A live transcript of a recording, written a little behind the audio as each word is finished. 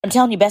I'm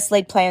telling you, best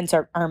laid plans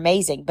are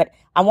amazing, but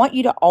I want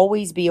you to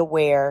always be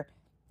aware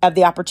of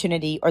the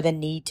opportunity or the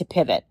need to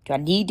pivot. Do I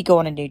need to go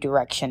in a new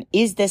direction?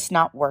 Is this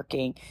not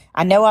working?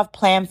 I know I've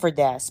planned for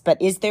this,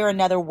 but is there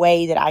another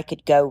way that I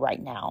could go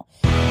right now?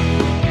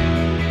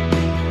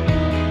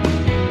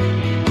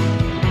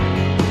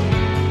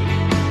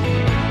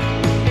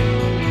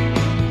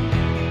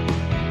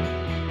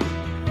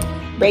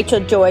 Rachel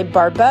Joy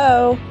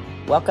Baribeau,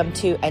 welcome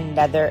to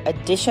another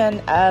edition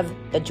of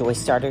the Joy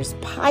Starters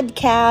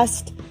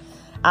podcast.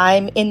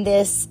 I'm in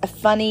this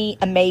funny,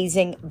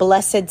 amazing,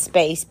 blessed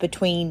space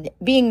between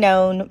being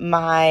known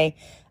my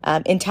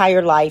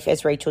entire life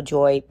as Rachel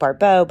Joy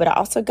Baribeau, but I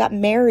also got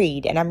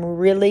married, and I'm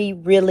really,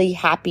 really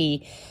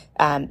happy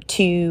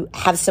to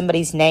have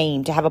somebody's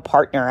name, to have a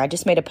partner. I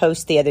just made a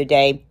post the other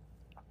day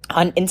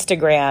on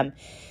Instagram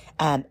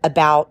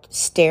about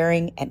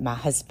staring at my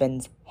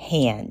husband's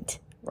hand,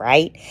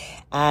 right?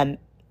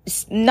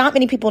 Not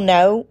many people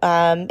know,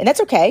 and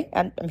that's okay.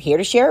 I'm here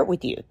to share it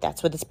with you.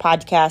 That's what this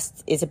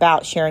podcast is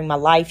about, sharing my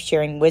life,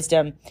 sharing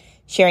wisdom,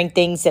 sharing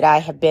things that I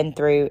have been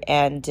through.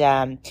 And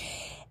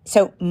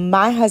so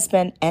my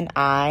husband and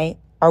I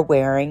are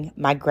wearing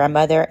my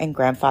grandmother and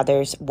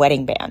grandfather's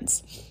wedding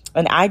bands.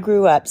 And I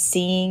grew up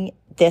seeing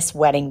this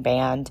wedding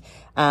band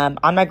on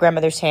my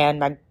grandmother's hand.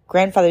 My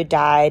grandfather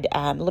died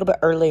a little bit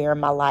earlier in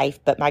my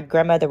life, but my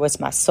grandmother was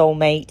my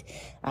soulmate.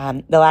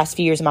 The last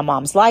few years of my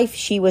mom's life,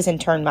 she was in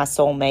turn my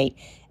soulmate.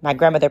 My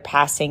grandmother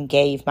passing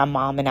gave my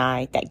mom and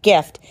I that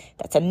gift.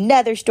 That's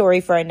another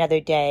story for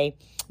another day.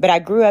 But I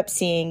grew up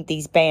seeing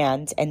these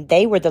bands, and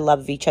they were the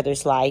love of each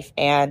other's life.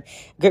 And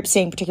I grew up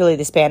seeing particularly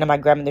this band on my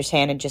grandmother's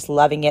hand and just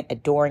loving it,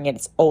 adoring it.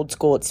 It's old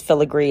school, it's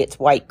filigree, it's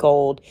white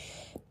gold.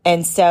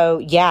 And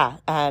so,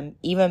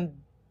 even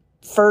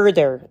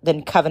further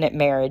than covenant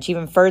marriage,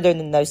 even further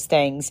than those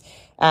things,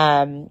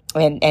 and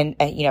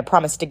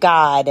promise to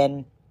God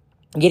and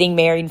getting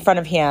married in front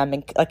of him.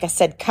 And like I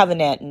said,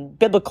 covenant and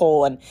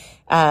biblical and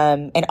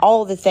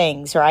all the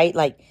things, right?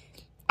 Like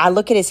I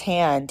look at his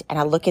hand and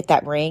I look at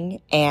that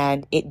ring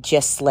and it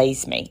just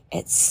slays me.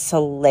 It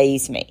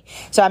slays me.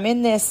 So I'm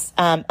in this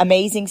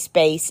amazing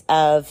space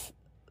of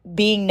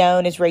being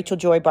known as Rachel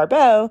Joy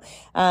Baribeau,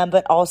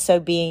 but also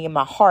being in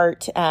my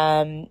heart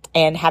and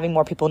having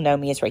more people know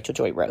me as Rachel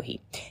Joy Rohe.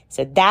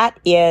 So that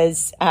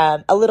is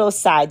a little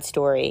side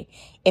story.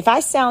 If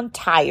I sound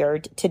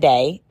tired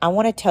today, I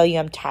want to tell you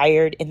I'm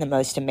tired in the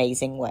most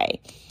amazing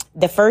way.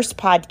 The first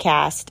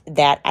podcast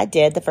that I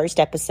did, the first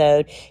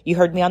episode, you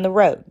heard me on the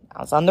road. I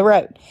was on the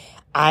road.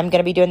 I'm going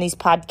to be doing these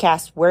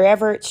podcasts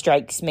wherever it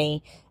strikes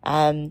me.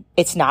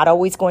 It's not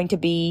always going to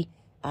be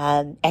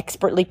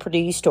expertly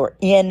produced or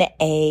in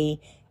a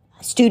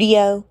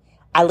studio.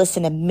 I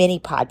listen to many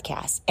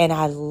podcasts and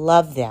I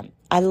love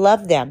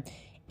them.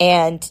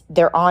 And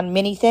they're on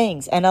many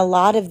things, and a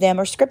lot of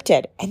them are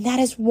scripted, and that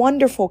is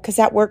wonderful because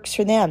that works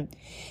for them.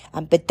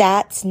 But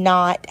that's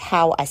not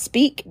how I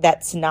speak.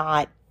 That's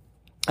not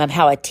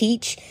how I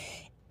teach.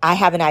 I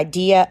have an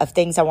idea of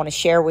things I want to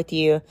share with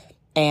you,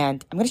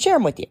 and I'm going to share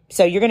them with you.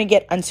 So you're going to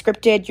get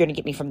unscripted. You're going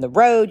to get me from the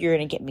road. You're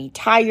going to get me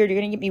tired. You're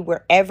going to get me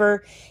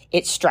wherever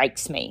it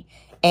strikes me.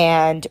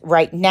 And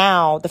right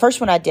now, the first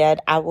one I did,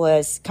 I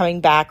was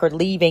coming back or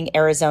leaving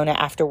Arizona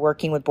after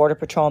working with Border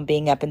Patrol and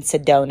being up in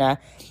Sedona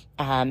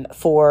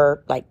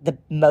for like the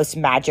most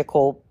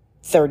magical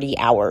 30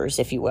 hours,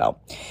 if you will.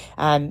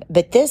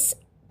 But this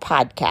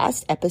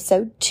podcast,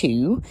 episode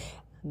 2,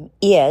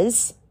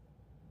 is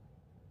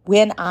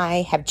when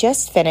I have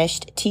just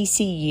finished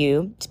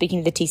TCU,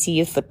 speaking to the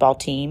TCU football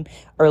team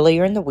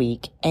earlier in the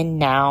week, and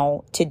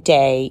now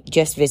today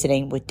just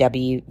visiting with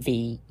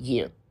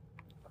WVU.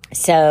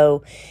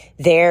 So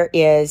there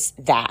is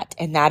that.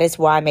 And that is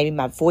why maybe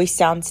my voice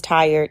sounds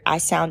tired. I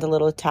sound a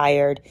little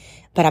tired,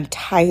 but I'm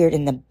tired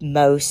in the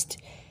most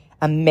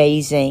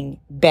amazing,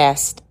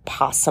 best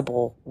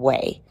possible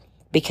way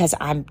because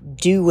I'm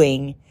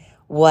doing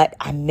what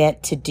I'm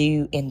meant to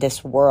do in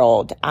this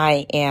world.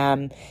 I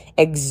am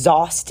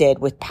exhausted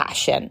with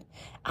passion.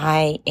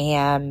 I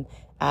am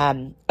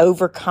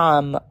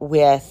overcome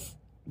with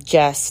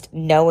just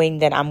knowing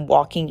that I'm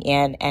walking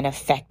in and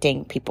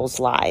affecting people's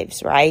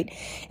lives, right?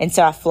 And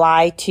so I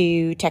fly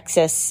to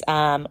Texas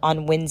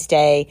on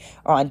Wednesday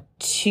or on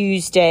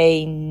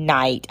Tuesday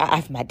night. I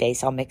have my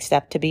days all mixed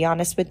up, to be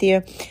honest with you.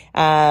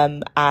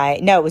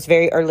 It was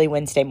very early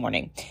Wednesday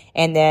morning.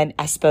 And then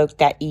I spoke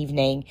that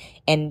evening.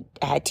 And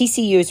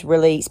TCU is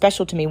really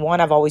special to me.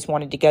 One, I've always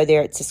wanted to go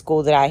there. It's a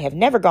school that I have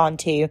never gone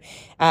to.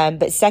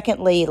 But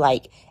secondly,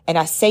 and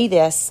I say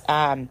this,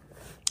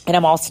 and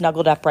I'm all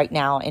snuggled up right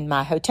now in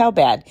my hotel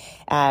bed.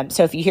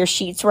 So if you hear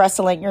sheets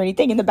rustling or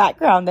anything in the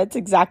background, that's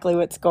exactly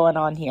what's going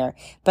on here.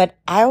 But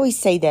I always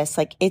say this,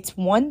 it's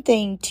one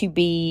thing to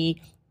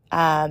be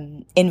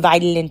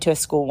invited into a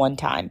school one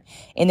time.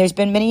 And there's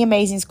been many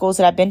amazing schools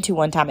that I've been to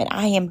one time, and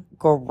I am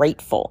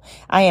grateful.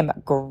 I am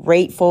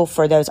grateful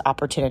for those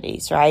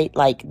opportunities, right?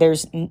 My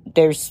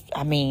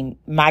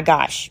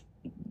gosh,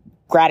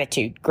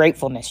 gratitude,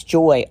 gratefulness,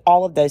 joy,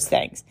 all of those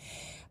things.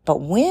 But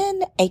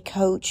when a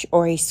coach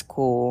or a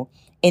school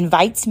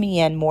invites me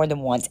in more than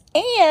once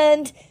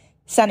and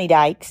Sonny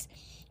Dykes,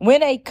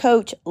 when a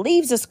coach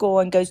leaves a school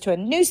and goes to a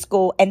new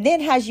school and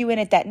then has you in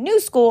at that new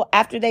school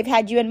after they've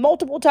had you in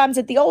multiple times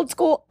at the old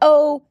school,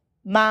 oh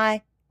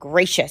my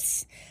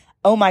gracious.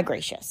 Oh my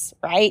gracious,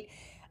 right?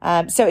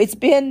 So it's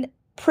been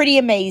pretty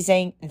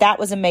amazing. That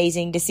was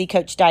amazing to see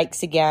Coach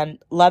Dykes again.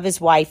 Love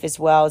his wife as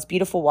well, his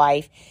beautiful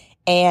wife.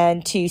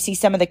 And to see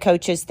some of the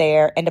coaches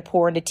there and to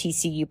pour into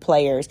TCU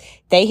players.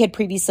 They had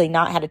previously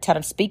not had a ton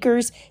of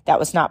speakers. That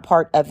was not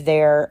part of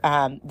their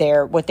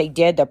what they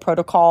did, their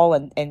protocol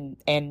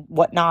and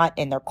whatnot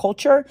and their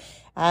culture.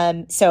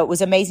 So it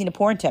was amazing to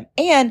pour into them.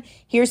 And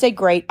here's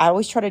I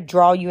always try to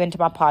draw you into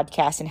my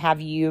podcast and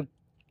have you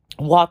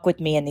walk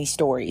with me in these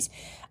stories.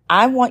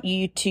 I want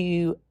you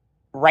to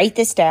write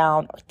this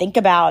down or think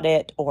about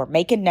it or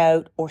make a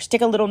note or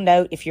stick a little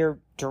note if you're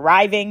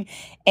driving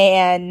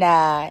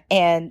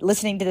and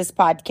listening to this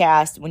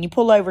podcast. When you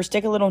pull over,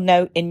 stick a little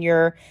note in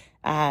your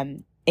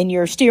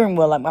steering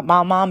wheel. Like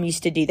my mom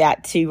used to do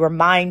that to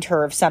remind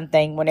her of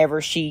something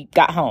whenever she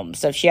got home.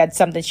 So if she had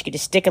something, she could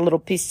just stick a little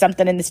piece,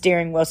 something in the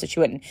steering wheel so she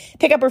wouldn't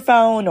pick up her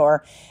phone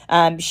or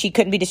she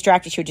couldn't be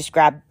distracted. She would just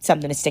grab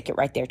something and stick it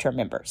right there to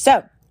remember.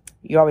 So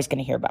you're always going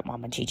to hear about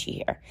Mama Gigi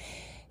here.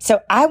 So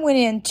I went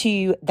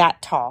into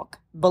that talk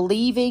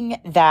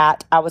believing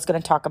that I was going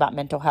to talk about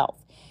mental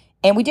health.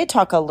 And we did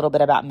talk a little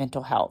bit about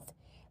mental health.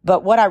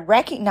 But what I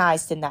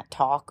recognized in that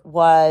talk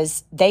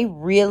was they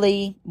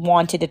really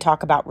wanted to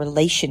talk about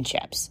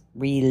relationships.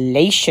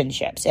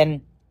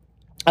 And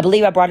I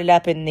believe I brought it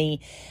up in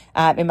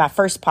my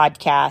first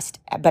podcast,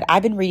 but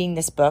I've been reading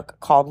this book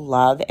called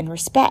Love and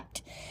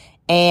Respect.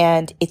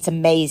 And it's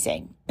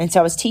amazing. And so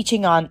I was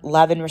teaching on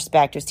love and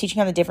respect. I was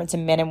teaching on the difference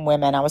in men and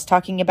women. I was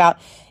talking about,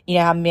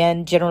 how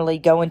men generally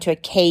go into a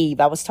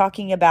cave. I was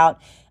talking about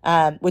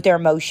with their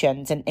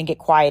emotions and get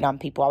quiet on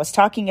people. I was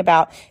talking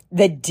about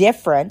the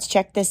difference.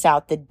 Check this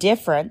out. The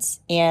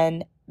difference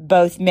in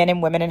both men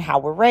and women and how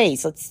we're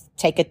raised. Let's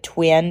take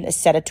a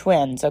set of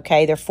twins.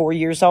 Okay. They're 4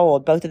 years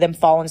old. Both of them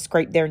fall and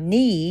scrape their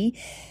knee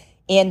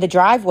in the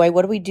driveway.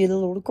 What do we do to the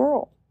little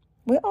girl?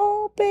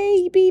 Oh,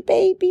 baby,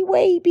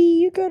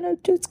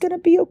 it's gonna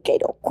be okay.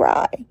 Don't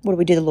cry. What do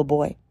we do to the little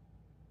boy?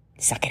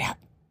 Suck it up.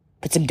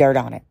 Put some dirt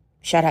on it.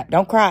 Shut up.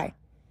 Don't cry.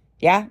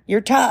 Yeah,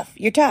 you're tough.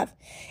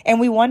 And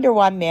we wonder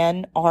why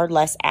men are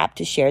less apt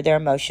to share their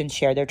emotions,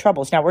 share their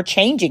troubles. Now, we're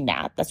changing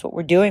that. That's what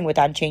we're doing with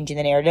I'm Changing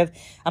the Narrative,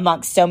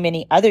 amongst so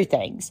many other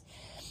things.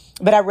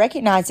 But I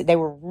recognized that they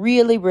were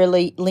really,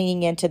 really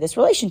leaning into this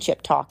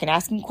relationship talk and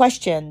asking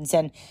questions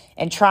and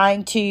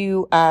trying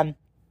to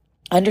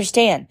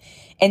understand.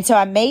 And so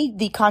I made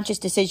the conscious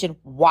decision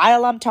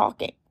while I'm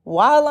talking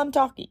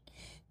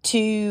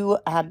to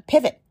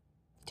pivot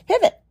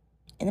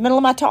in the middle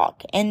of my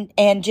talk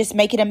and just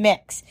make it a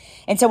mix.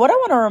 And so what I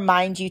want to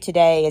remind you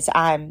today is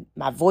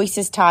my voice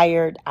is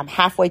tired. I'm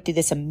halfway through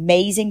this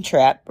amazing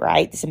trip,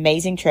 right? This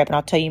amazing trip. And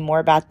I'll tell you more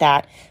about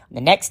that in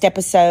the next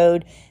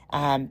episode.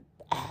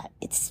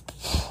 It's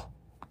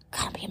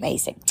gonna be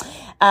amazing.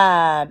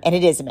 And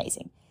it is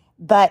amazing.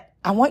 But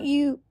I want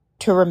you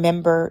to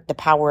remember the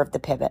power of the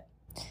pivot.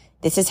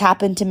 This has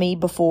happened to me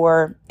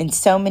before in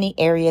so many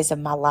areas of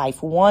my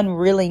life. One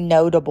really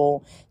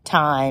notable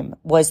time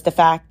was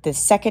the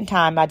second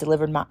time I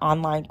delivered my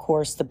online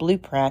course, The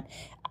Blueprint.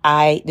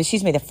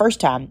 The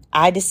first time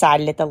I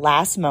decided at the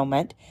last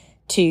moment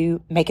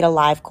to make it a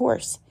live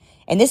course.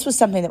 And this was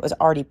something that was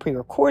already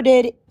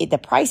pre-recorded. The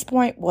price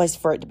point was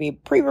for it to be a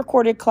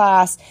pre-recorded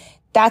class.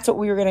 That's what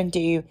we were going to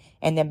do.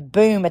 And then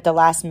boom, at the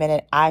last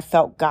minute, I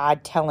felt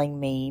God telling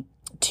me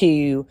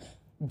to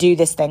do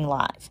this thing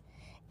live.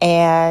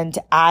 And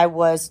I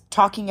was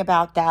talking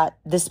about that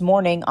this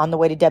morning on the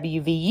way to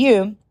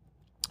WVU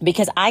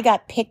because I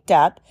got picked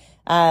up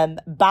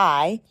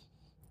by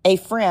a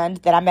friend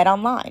that I met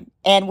online.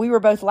 And we were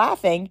both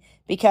laughing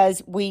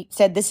because we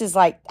said this is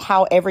like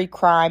how every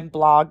crime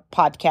blog,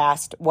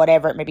 podcast,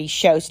 whatever it may be,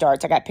 show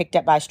starts. I got picked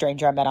up by a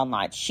stranger I met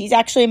online. She's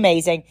actually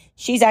amazing.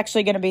 She's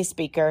actually going to be a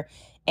speaker.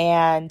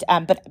 And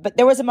but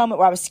there was a moment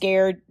where I was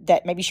scared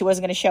that maybe she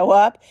wasn't going to show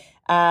up.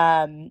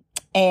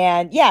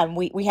 And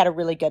we had a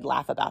really good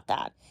laugh about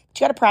that. But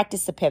you got to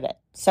practice the pivot.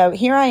 So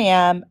here I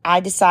am. I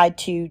decide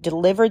to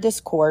deliver this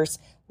course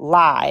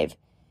live.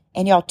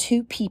 And y'all,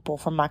 2 people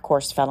from my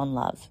course fell in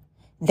love.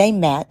 They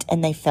met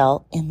and they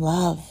fell in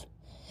love.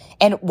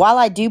 And while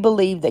I do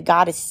believe that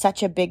God is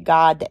such a big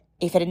God that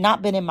if it had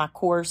not been in my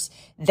course,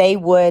 they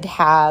would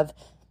have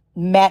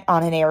met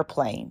on an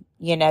airplane.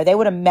 They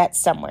would have met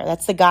somewhere.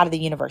 That's the God of the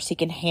universe. He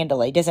can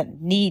handle it. He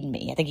doesn't need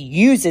me. I think he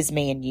uses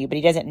me and you, but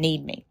he doesn't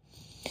need me.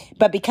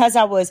 But because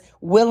I was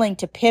willing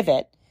to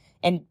pivot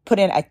and put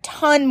in a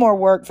ton more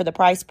work for the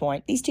price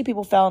point, these 2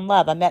 people fell in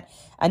love. I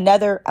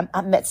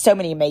met so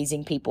many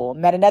amazing people. I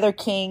met another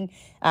king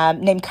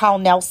named Kyle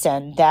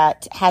Nelson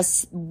that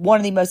has one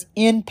of the most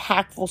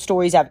impactful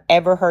stories I've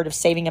ever heard of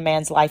saving a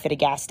man's life at a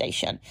gas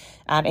station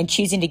and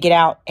choosing to get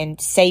out and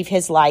save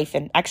his life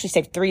and actually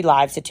save 3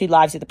 lives, the 2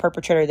 lives of the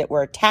perpetrator that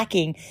were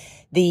attacking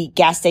the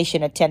gas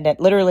station attendant,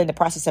 literally in the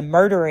process of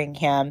murdering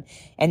him.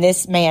 And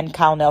this man,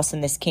 Kyle Nelson,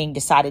 this king,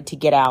 decided to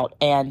get out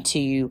and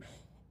to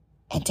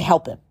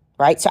help him,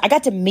 right? So I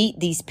got to meet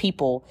these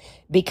people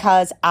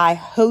because I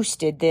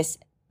hosted this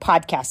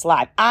podcast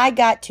live. I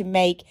got to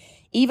make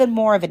even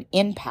more of an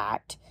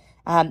impact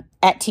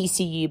at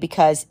TCU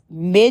because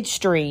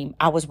midstream,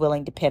 I was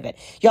willing to pivot.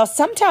 Y'all,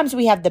 sometimes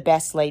we have the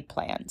best laid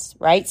plans,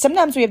 right?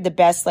 Sometimes we have the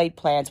best laid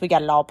plans. We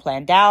got it all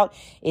planned out.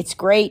 It's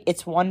great.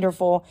 It's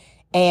wonderful.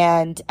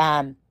 And,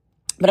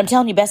 but I'm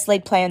telling you, best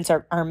laid plans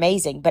are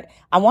amazing. But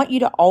I want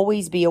you to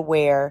always be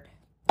aware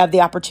of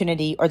the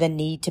opportunity or the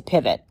need to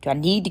pivot. Do I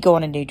need to go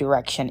in a new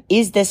direction?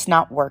 Is this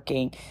not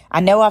working? I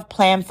know I've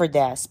planned for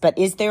this, but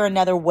is there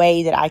another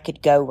way that I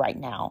could go right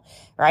now?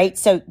 Right?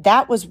 So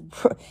that was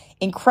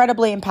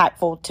incredibly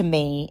impactful to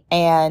me.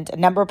 And a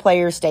number of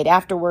players stayed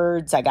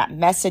afterwards. I got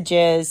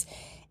messages,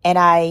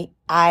 and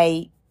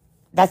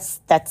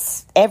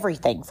that's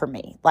everything for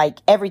me. Like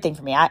everything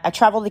for me. I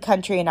travel the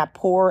country and I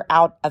pour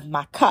out of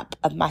my cup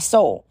of my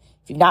soul.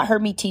 If you've not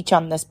heard me teach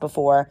on this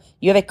before,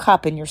 you have a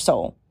cup in your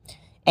soul.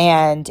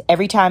 And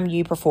every time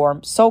you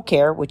perform soul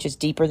care, which is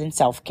deeper than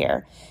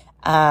self-care,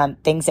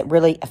 things that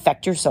really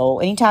affect your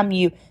soul, anytime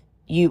you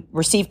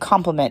receive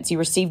compliments, you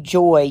receive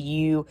joy,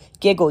 you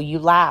giggle, you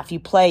laugh, you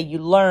play, you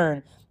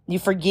learn, you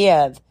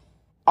forgive,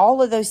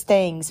 all of those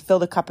things fill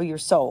the cup of your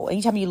soul.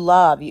 Anytime you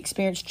love, you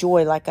experience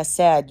joy, like I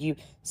said, you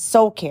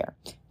soul care,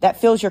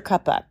 that fills your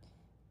cup up.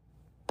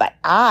 But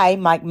I,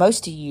 like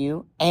most of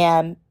you,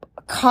 am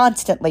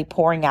constantly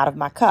pouring out of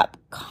my cup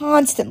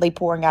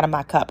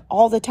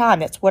all the time.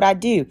 That's what I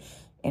do.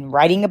 And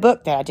writing a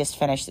book that I just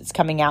finished that's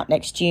coming out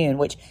next June,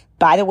 which,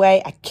 by the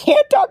way, I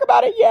can't talk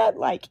about it yet,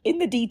 like in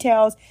the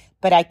details,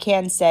 but I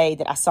can say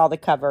that I saw the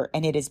cover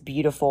and it is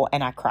beautiful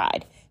and I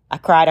cried.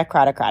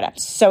 I'm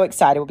so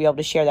excited. We'll be able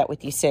to share that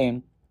with you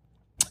soon.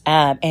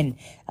 And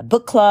a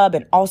book club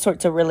and all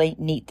sorts of really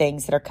neat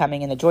things that are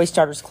coming in the Joy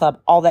Starters Club,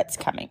 all that's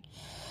coming.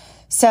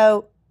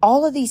 So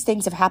all of these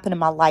things have happened in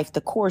my life. The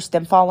course,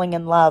 them falling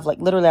in love, like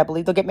literally, I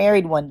believe they'll get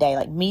married one day,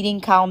 like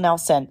meeting Kyle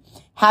Nelson,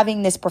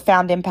 having this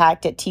profound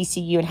impact at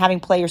TCU and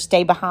having players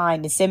stay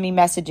behind and send me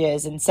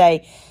messages and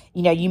say,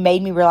 you know, you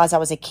made me realize I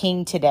was a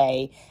king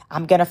today.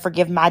 I'm going to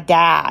forgive my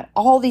dad.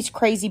 All these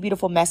crazy,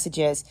 beautiful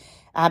messages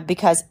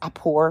because I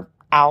pour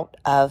out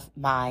of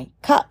my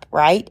cup,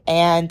 right?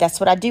 And that's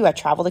what I do. I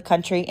travel the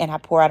country and I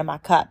pour out of my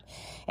cup.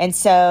 And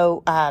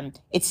so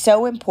it's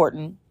so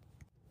important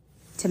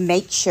to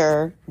make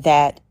sure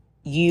that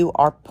you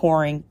are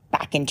pouring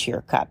back into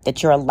your cup,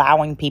 that you're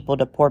allowing people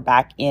to pour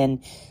back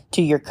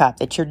into your cup,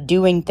 that you're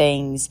doing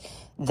things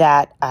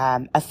that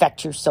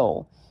affect your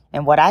soul.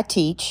 And what I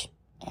teach,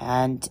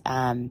 and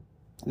I'm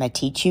going to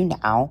teach you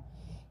now,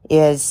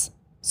 is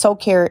soul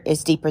care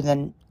is deeper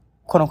than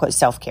quote unquote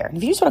self-care. And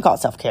if you just want to call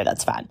it self-care,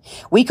 that's fine.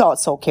 We call it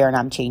soul care, and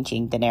I'm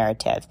changing the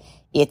narrative.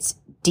 It's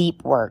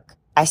deep work.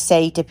 I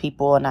say to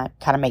people, and I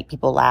kind of make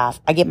people laugh,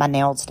 I get my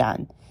nails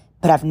done,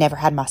 but I've never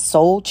had my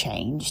soul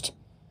changed,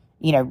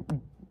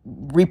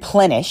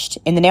 replenished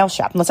in the nail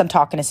shop, unless I'm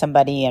talking to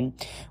somebody and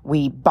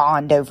we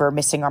bond over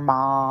missing our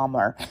mom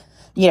or,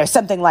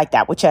 something like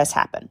that, which has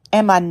happened.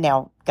 And my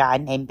nail guy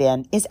named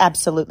Ben is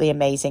absolutely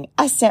amazing.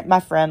 I sent my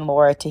friend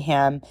Laura to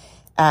him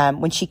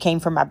when she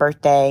came for my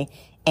birthday,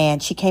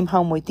 and she came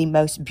home with the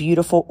most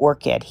beautiful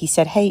orchid. He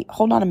said, hey,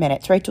 hold on a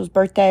minute. It's Rachel's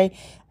birthday.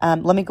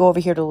 Let me go over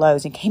here to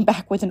Lowe's, and came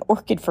back with an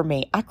orchid for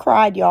me. I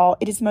cried, y'all.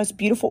 It is the most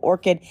beautiful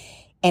orchid.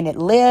 And it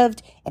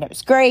lived, and it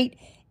was great.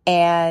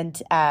 And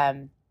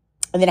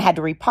then I had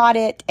to repot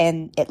it,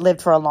 and it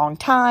lived for a long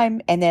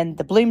time. And then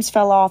the blooms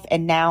fell off,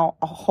 and now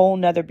a whole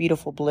nother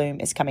beautiful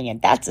bloom is coming in.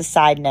 That's a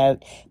side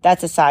note.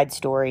 That's a side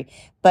story.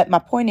 But my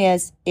point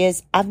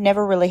is I've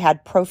never really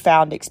had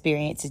profound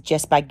experiences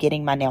just by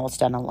getting my nails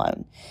done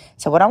alone.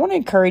 So what I want to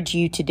encourage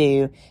you to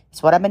do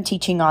is what I've been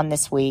teaching on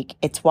this week.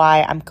 It's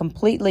why I'm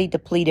completely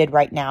depleted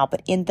right now,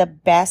 but in the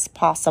best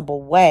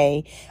possible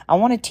way. I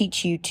want to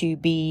teach you to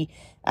be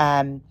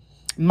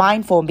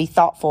mindful and be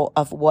thoughtful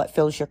of what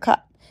fills your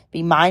cup.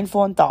 Be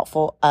mindful and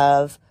thoughtful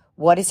of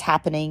what is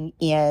happening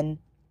in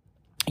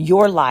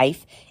your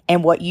life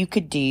and what you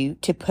could do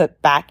to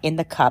put back in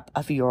the cup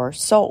of your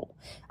soul.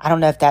 I don't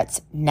know if that's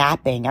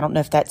napping. I don't know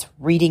if that's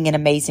reading an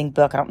amazing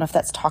book. I don't know if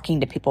that's talking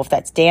to people, if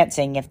that's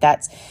dancing, if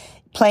that's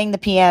playing the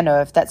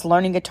piano, if that's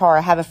learning guitar.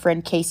 I have a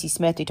friend, Casey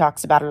Smith, who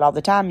talks about it all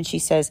the time. And she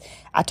says,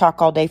 I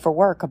talk all day for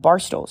work, a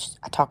barstool.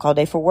 I talk all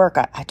day for work.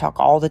 I talk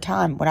all the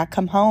time. When I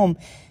come home,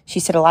 she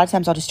said, a lot of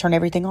times I'll just turn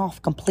everything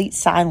off. Complete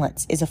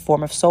silence is a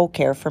form of soul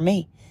care for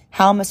me.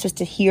 How am I supposed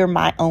to hear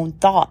my own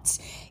thoughts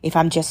if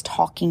I'm just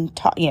talking,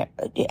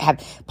 have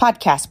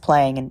podcasts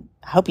playing? And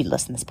I hope you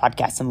listen to this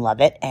podcast and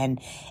love it and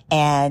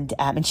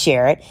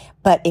share it.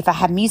 But if I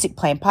have music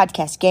playing,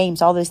 podcasts,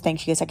 games, all those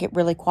things, she goes, I get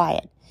really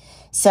quiet.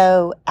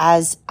 So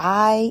as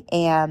I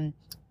am,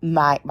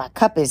 my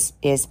cup is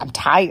I'm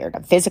tired.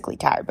 I'm physically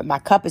tired, but my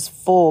cup is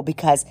full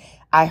because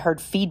I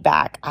heard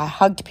feedback. I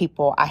hugged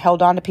people. I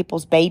held on to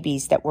people's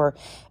babies that were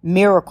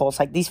miracles.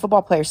 Like these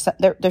football players,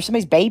 they're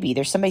somebody's baby.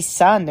 There's somebody's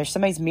son. There's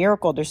somebody's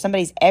miracle. There's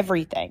somebody's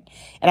everything.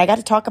 And I got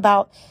to talk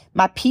about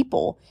my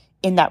people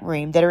in that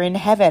room that are in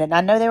heaven. And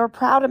I know they were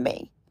proud of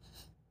me.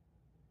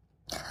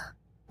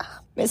 I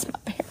miss my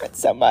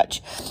parents so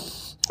much.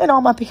 and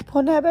all my people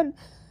in heaven.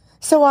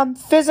 So I'm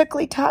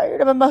physically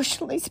tired. I'm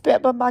emotionally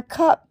spent, but my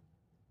cup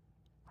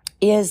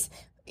is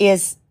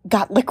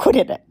got liquid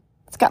in it.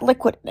 It's got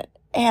liquid in it.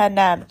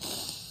 And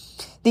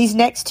these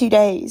next 2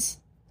 days,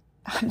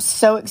 I'm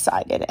so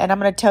excited. And I'm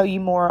going to tell you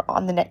more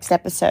on the next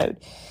episode.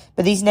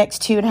 But these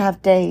next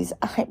 2.5 days,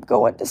 I'm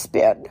going to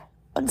spend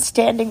on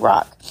Standing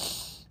Rock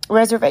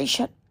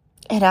Reservation.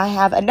 And I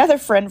have another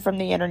friend from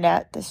the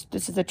internet. This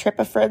is a trip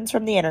of friends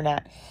from the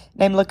internet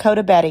named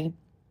Lakota Betty,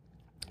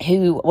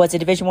 who was a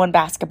Division I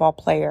basketball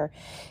player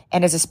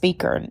and is a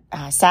speaker.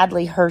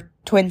 Sadly, her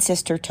twin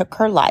sister took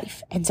her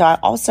life. And so I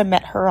also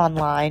met her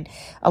online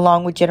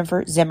along with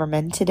Jennifer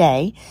Zimmerman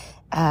today,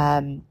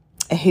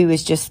 who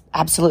is just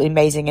absolutely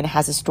amazing and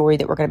has a story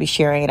that we're going to be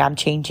sharing. And I'm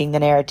changing the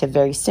narrative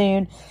very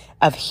soon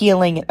of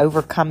healing and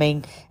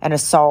overcoming an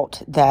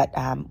assault that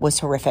was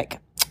horrific,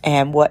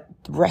 and what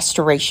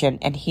restoration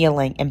and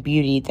healing and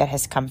beauty that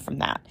has come from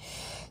that.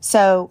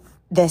 So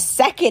the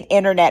second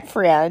internet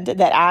friend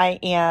that I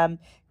am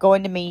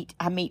going to meet,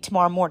 I meet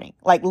tomorrow morning.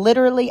 Like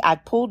literally, I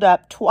pulled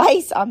up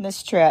twice on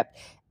this trip,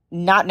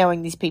 not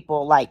knowing these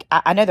people. Like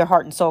I know their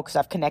heart and soul because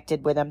I've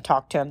connected with them,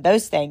 talked to them,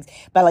 those things,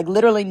 but like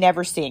literally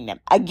never seeing them.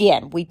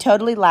 Again, we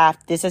totally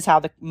laughed. This is how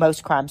the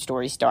most crime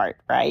stories start,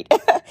 right?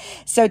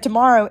 So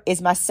tomorrow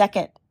is my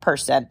second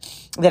person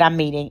that I'm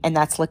meeting, and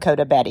that's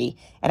Lakota Betty.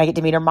 And I get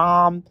to meet her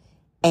mom.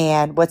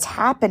 And what's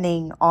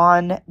happening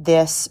on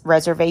this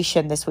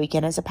reservation this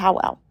weekend is a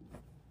powwow.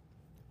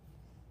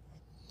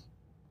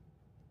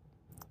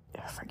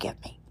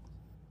 Forgive me.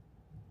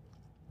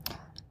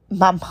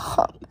 My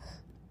mom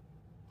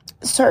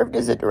served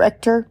as a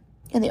director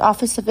in the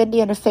Office of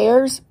Indian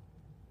Affairs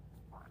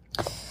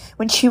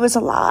when she was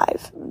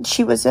alive.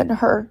 She was in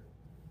her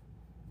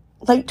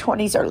late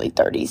 20s, early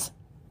 30s.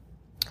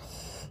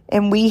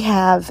 And we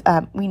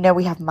know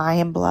we have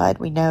Mayan blood.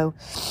 We know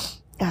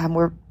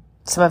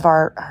some of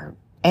our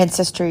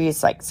ancestry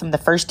is like some of the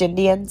first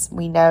Indians.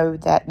 We know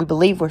that we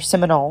believe we're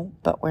Seminole,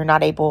 but we're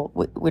not able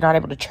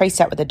to trace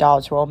that with the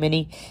Dawes Roll.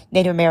 Many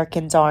Native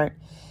Americans aren't.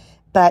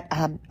 But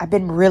I've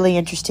been really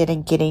interested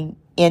in getting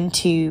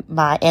into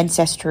my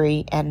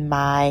ancestry and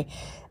my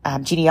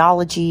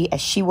genealogy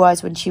as she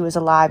was when she was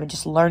alive, and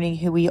just learning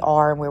who we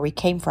are and where we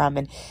came from,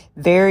 and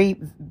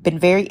been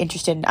very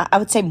interested, I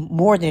would say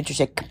more than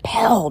interested,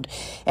 compelled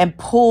and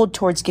pulled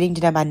towards getting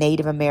to know my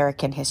Native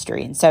American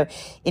history. And so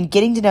in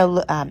getting to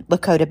know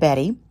Lakota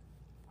Betty,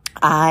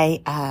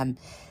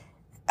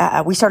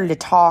 we started to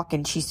talk,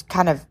 and she's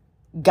kind of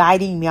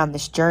guiding me on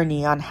this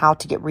journey on how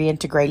to get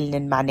reintegrated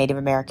in my Native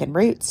American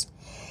roots.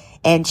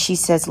 And she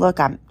says, look,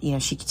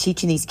 she's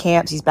teaching these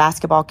camps, these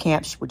basketball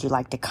camps. Would you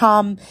like to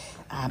come?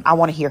 I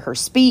want to hear her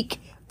speak.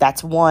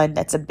 That's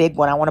a big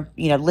one. I want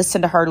to,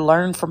 listen to her,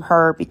 learn from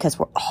her, because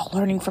we're all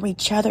learning from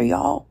each other,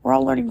 y'all. We're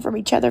all learning from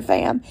each other,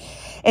 fam.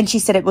 And she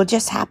said, it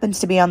just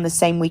happens to be on the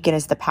same weekend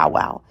as the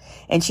powwow.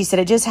 And she said,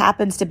 it just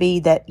happens to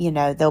be that,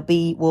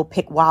 we'll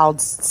pick wild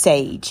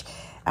sage.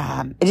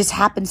 It just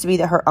happens to be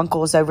that her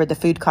uncle is over the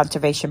food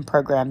conservation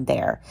program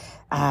there.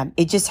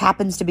 It just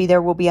happens to be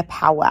there will be a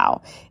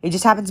powwow. It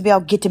just happens to be I'll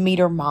get to meet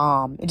her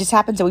mom. It just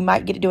happens that we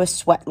might get to do a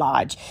sweat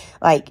lodge.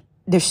 Like,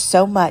 there's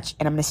so much,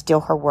 and I'm going to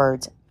steal her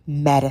words,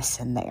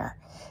 medicine there.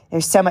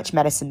 There's so much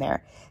medicine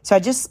there. So I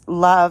just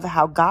love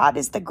how God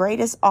is the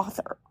greatest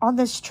author on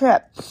this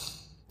trip,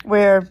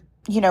 where,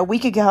 a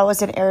week ago I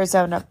was in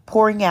Arizona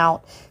pouring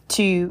out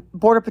to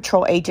Border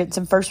Patrol agents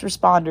and first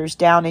responders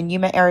down in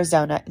Yuma,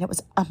 Arizona. And it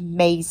was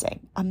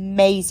amazing,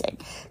 amazing.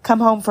 Come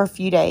home for a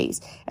few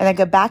days and then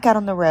go back out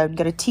on the road and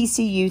go to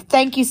TCU.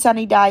 Thank you,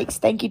 Sonny Dykes.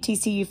 Thank you,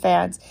 TCU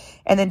fans.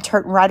 And then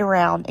turn right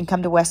around and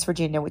come to West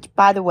Virginia, which,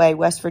 by the way,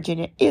 West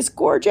Virginia is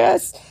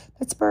gorgeous.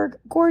 Pittsburgh,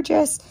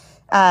 gorgeous.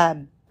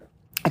 I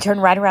turn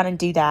right around and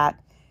do that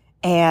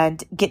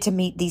and get to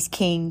meet these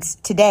kings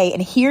today.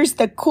 And here's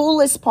the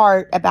coolest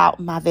part about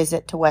my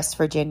visit to West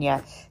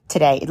Virginia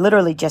today. It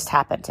literally just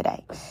happened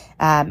today.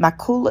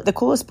 The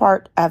coolest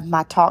part of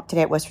my talk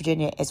today at West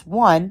Virginia is,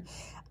 one,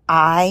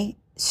 I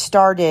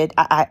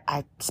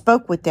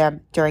spoke with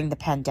them during the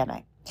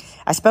pandemic.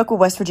 I spoke with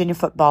West Virginia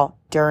football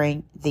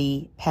during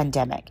the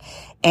pandemic.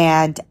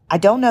 And I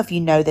don't know if you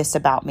know this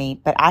about me,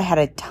 but I had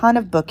a ton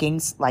of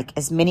bookings, like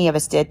as many of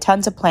us did,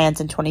 tons of plans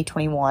in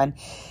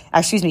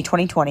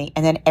 2020,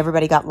 and then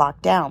everybody got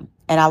locked down.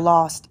 And I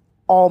lost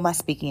all my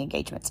speaking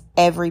engagements,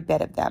 every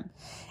bit of them.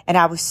 And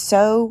I was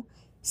so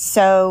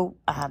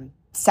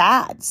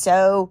sad.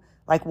 So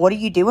like, what are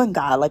you doing,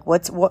 God? Like,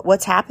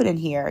 what's happening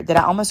here? That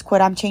I almost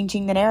quit. I'm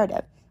changing the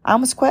narrative. I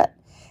almost quit.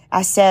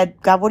 I said,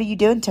 God, what are you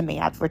doing to me?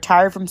 I've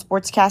retired from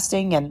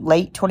sportscasting in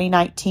late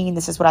 2019.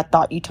 This is what I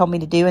thought you told me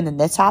to do. And then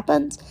this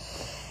happens.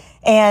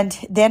 And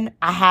then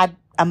I had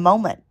a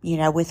moment,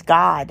 with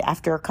God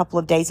after a couple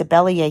of days of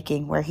belly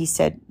aching, where he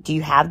said, do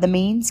you have the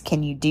means?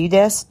 Can you do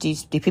this?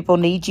 Do people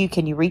need you?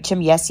 Can you reach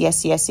them? Yes,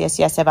 yes, yes, yes,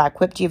 yes. Have I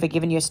equipped you? Have I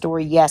given you a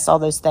story? Yes, all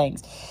those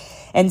things.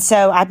 And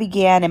so I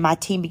began, and my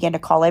team began to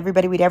call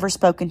everybody we'd ever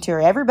spoken to,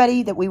 or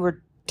everybody that we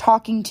were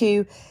talking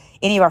to,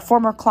 any of our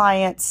former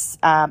clients,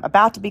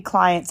 about to be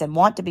clients and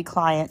want to be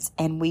clients.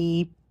 And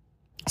we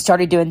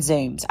started doing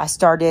Zooms. I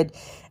started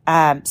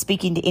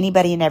speaking to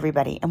anybody and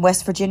everybody. And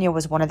West Virginia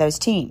was one of those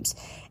teams.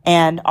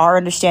 And our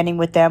understanding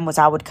with them was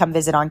I would come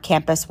visit on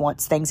campus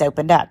once things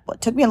opened up. Well,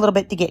 it took me a little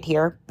bit to get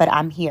here, but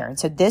I'm here. And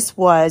so this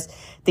was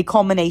the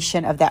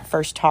culmination of that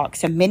first talk.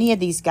 So many of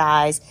these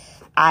guys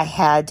I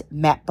had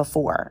met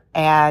before,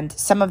 and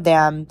some of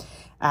them,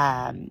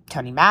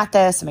 Tony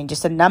Mathis,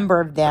 just a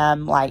number of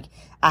them, like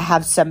I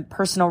have some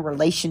personal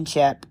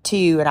relationship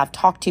to, and I've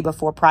talked to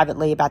before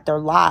privately about their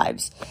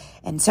lives.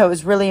 And so it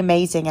was really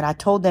amazing. And I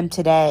told them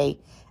today,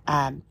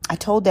 I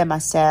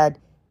said,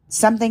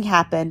 something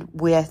happened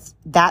with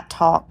that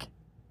talk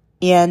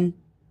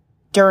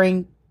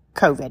during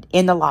COVID,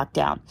 in the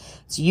lockdown.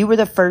 So you were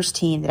the first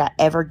team that I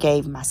ever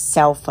gave my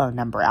cell phone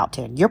number out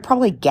to. And you're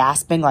probably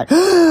gasping like,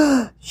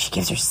 she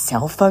gives her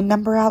cell phone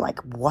number out? Like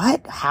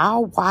what?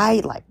 How?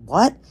 Why? Like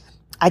what?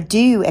 I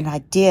do. And I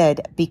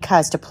did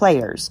because to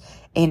players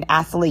and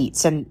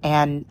athletes and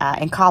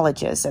in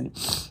colleges. And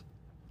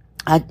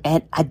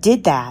I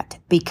did that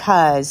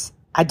because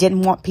I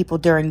didn't want people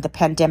during the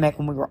pandemic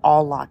when we were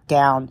all locked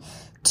down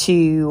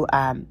to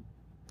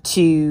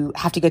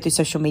have to go through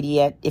social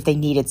media if they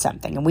needed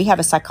something. And we have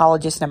a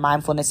psychologist and a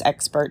mindfulness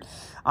expert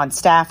on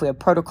staff. We have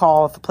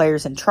protocol if a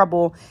player's in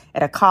trouble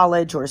at a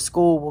college or a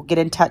school, we'll get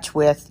in touch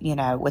with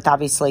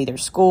obviously their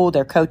school,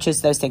 their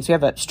coaches, those things. We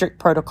have a strict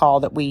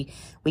protocol that we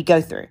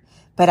go through.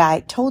 But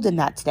I told him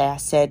that today. I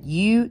said,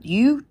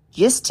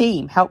 this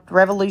team helped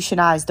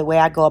revolutionize the way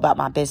I go about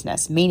my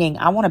business, meaning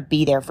I want to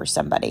be there for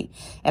somebody.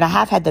 And I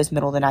have had those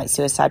middle of the night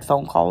suicide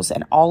phone calls,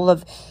 and all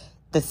of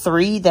the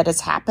 3 that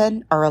has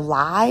happened are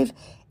alive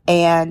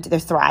and they're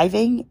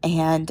thriving.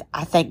 And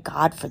I thank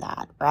God for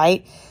that.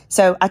 Right.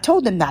 So I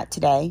told them that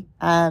today.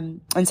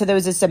 And so there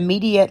was this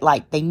immediate,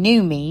 they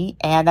knew me,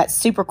 and that's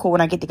super cool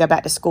when I get to go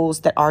back to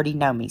schools that already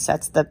know me. So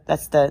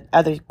that's the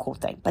other cool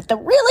thing. But the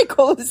really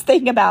coolest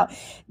thing about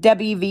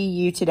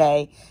WVU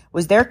today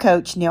was their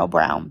coach, Neil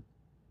Brown.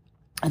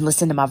 And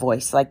listen to my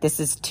voice.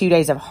 This is 2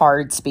 days of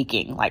hard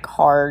speaking,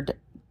 hard,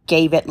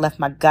 left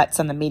my guts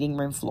on the meeting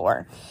room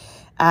floor.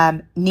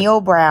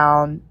 Neil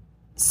Brown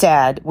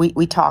said,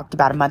 we talked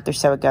about a month or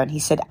so ago, and he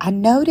said, I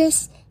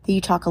notice that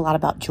you talk a lot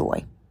about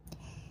joy.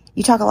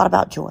 You talk a lot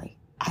about joy.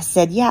 I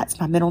said, yeah, it's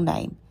my middle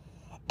name.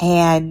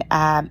 And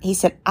he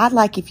said, I'd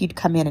like if you'd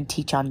come in and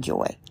teach on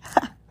joy.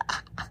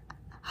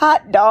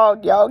 Hot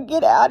dog, y'all,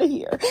 get out of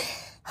here.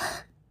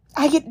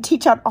 I get to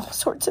teach on all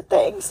sorts of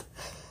things.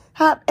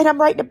 And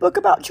I'm writing a book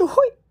about joy,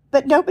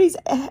 but nobody's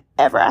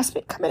ever asked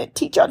me to come in and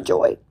teach on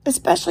joy,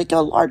 especially to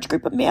a large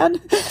group of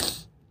men.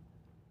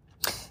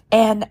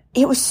 And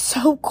it was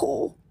so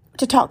cool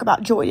to talk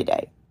about joy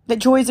today, that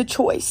joy is a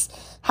choice.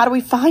 How do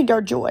we find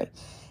our joy?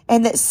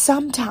 And that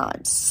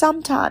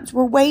sometimes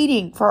we're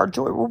waiting for our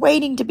joy. We're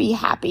waiting to be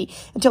happy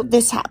until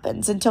this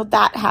happens, until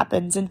that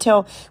happens,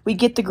 until we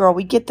get the girl,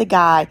 we get the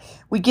guy,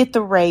 we get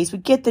the raise, we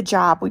get the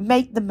job, we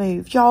make the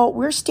move. Y'all,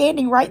 we're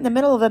standing right in the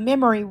middle of a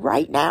memory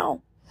right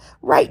now.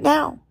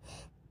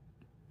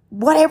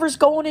 Whatever's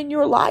going on in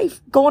your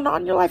life,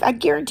 I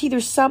guarantee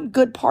there's some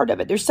good part of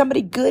it. There's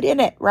somebody good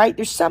in it, right?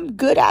 There's some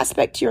good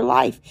aspect to your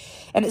life.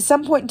 And at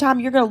some point in time,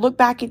 you're going to look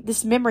back at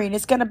this memory and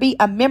it's going to be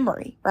a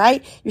memory,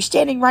 right? You're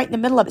standing right in the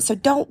middle of it. So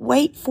don't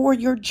wait for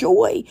your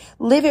joy.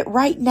 Live it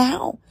right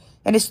now.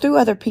 And it's through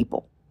other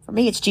people. For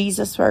me, it's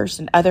Jesus first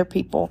and other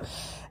people.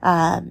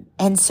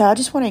 And so I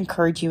just want to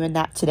encourage you in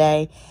that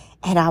today.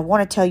 And I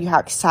want to tell you how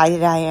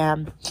excited I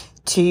am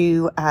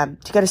to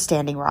go to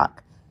Standing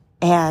Rock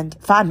and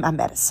find my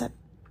medicine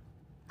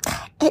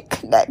and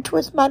connect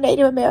with my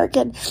Native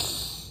American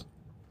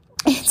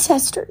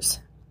ancestors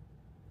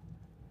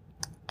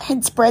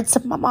and spread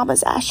some of my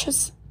mama's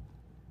ashes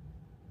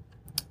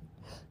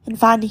and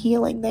find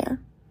healing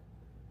there.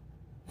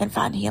 I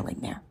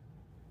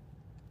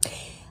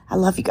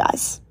love you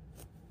guys.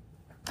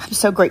 I'm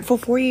so grateful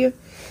for you.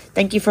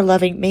 Thank you for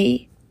loving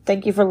me.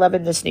 Thank you for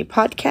loving this new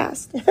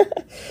podcast.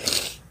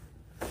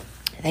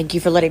 Thank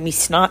you for letting me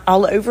snot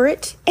all over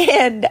it.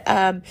 And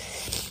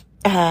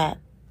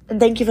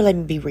thank you for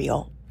letting me be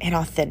real and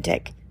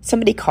authentic.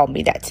 Somebody called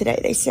me that today.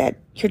 They said,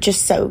 you're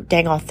just so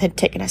dang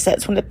authentic. And I said,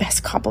 it's one of the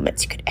best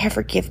compliments you could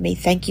ever give me.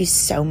 Thank you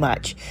so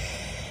much.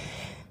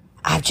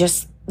 I've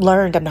just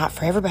learned I'm not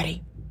for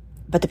everybody.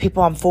 But the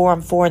people I'm for,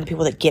 and the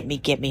people that get me,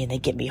 and they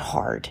get me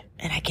hard.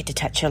 And I get to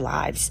touch your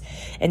lives.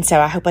 And so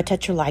I hope I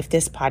touch your life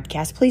this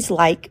podcast. Please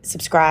like,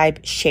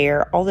 subscribe,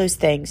 share, all those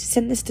things.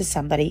 Send this to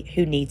somebody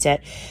who needs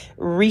it.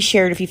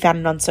 Reshare it if you found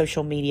it on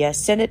social media.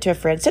 Send it to a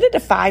friend. Send it to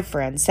 5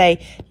 friends.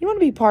 Say, you want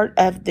to be part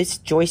of this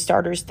Joy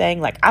Starters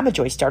thing? I'm a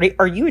Joy Starter.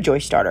 Are you a Joy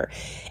Starter?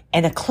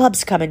 And the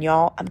club's coming,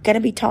 y'all. I'm going to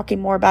be talking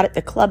more about it.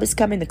 The club is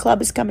coming.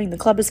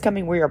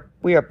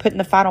 We are putting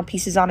the final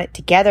pieces on it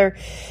together.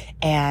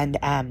 And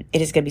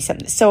it is going to be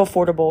something that's so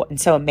affordable and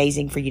so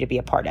amazing for you to be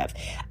a part of.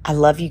 I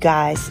love you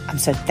guys. I'm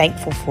so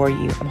thankful for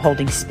you. I'm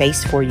holding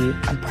space for you.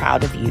 I'm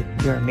proud of you.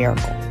 You're a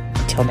miracle.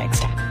 Until next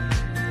time.